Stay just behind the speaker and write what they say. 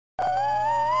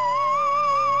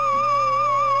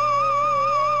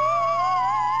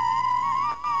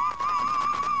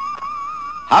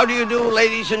How do you do,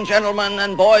 ladies and gentlemen,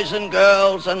 and boys and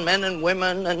girls, and men and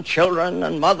women, and children,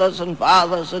 and mothers and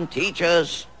fathers, and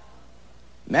teachers,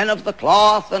 men of the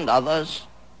cloth and others,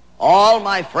 all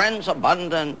my friends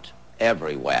abundant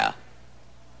everywhere.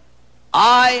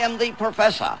 I am the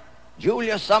professor.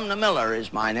 Julius Sumner Miller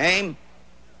is my name,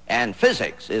 and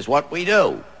physics is what we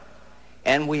do.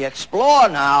 And we explore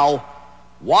now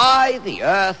why the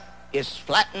Earth is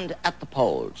flattened at the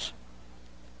poles.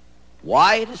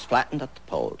 Why it is flattened at the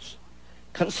poles.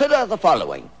 Consider the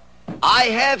following. I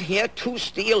have here two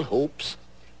steel hoops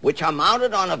which are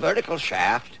mounted on a vertical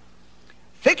shaft,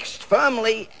 fixed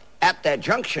firmly at their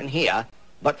junction here,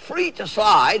 but free to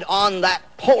slide on that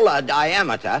polar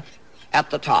diameter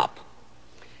at the top.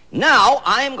 Now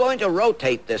I am going to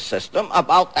rotate this system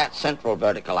about that central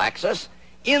vertical axis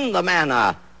in the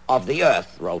manner of the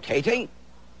Earth rotating,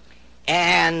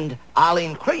 and I'll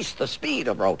increase the speed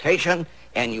of rotation,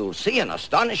 and you'll see an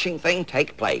astonishing thing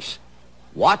take place.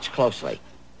 Watch closely.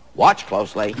 Watch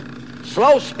closely.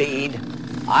 Slow speed.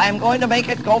 I'm going to make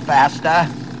it go faster.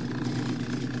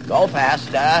 Go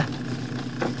faster.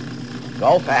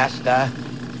 Go faster.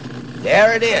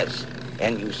 There it is.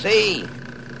 And you see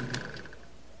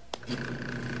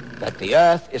that the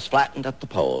Earth is flattened at the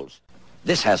poles.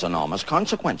 This has enormous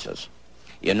consequences.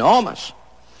 Enormous.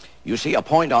 You see, a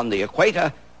point on the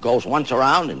equator goes once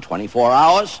around in 24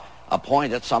 hours. A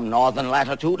point at some northern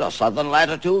latitude or southern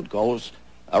latitude goes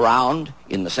around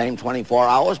in the same 24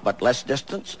 hours, but less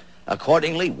distance.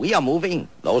 Accordingly, we are moving.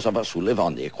 Those of us who live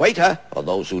on the equator, or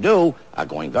those who do, are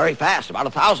going very fast, about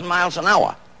 1,000 miles an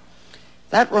hour.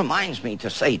 That reminds me to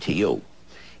say to you,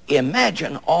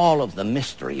 imagine all of the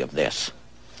mystery of this.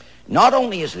 Not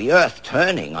only is the Earth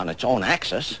turning on its own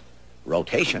axis,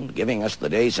 rotation, giving us the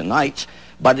days and nights,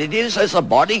 but it is as a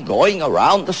body going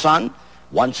around the sun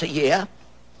once a year,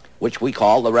 which we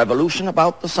call the revolution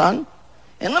about the sun.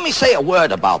 And let me say a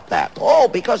word about that. Oh,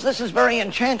 because this is very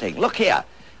enchanting. Look here.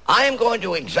 I am going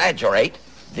to exaggerate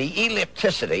the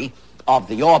ellipticity of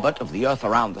the orbit of the Earth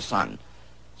around the sun.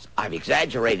 I've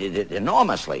exaggerated it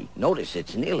enormously. Notice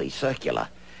it's nearly circular.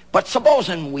 But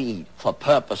supposing we, for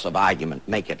purpose of argument,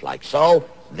 make it like so,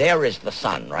 there is the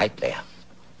sun right there.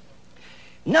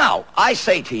 Now, I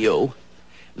say to you,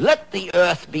 let the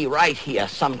Earth be right here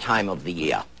sometime of the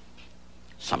year.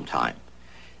 Sometime.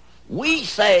 We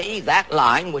say that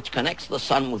line which connects the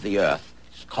sun with the Earth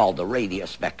is called the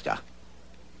radius vector.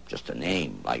 Just a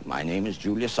name, like my name is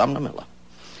Julius Sumner Miller.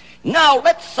 Now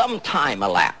let some time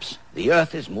elapse. The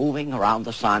Earth is moving around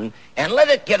the sun, and let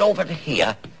it get over to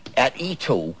here at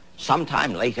E2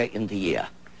 sometime later in the year.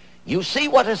 You see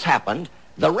what has happened?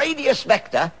 The radius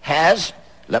vector has,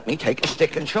 let me take a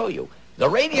stick and show you. The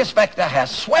radius vector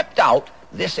has swept out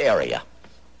this area.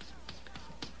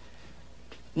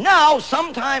 Now,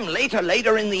 sometime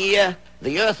later in the year,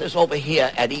 the Earth is over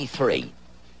here at E3.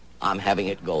 I'm having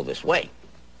it go this way.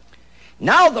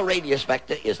 Now the radius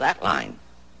vector is that line.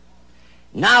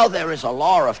 Now there is a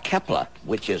law of Kepler,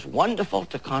 which is wonderful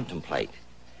to contemplate.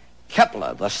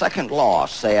 Kepler, the second law,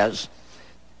 says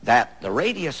that the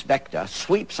radius vector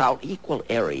sweeps out equal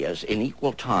areas in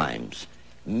equal times,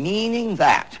 meaning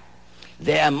that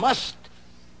there must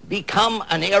become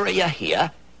an area here,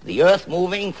 the Earth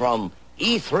moving from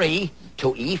E3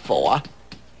 to E4,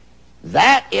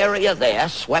 that area there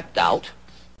swept out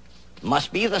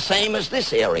must be the same as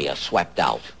this area swept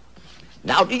out.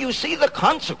 Now, do you see the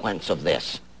consequence of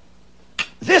this?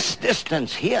 This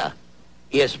distance here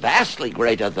is vastly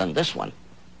greater than this one,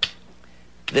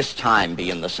 this time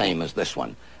being the same as this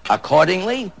one.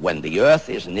 Accordingly, when the Earth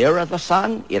is nearer the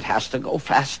sun, it has to go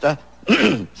faster.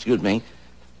 Excuse me.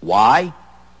 Why?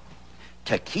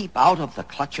 To keep out of the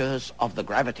clutches of the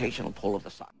gravitational pull of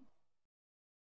the sun.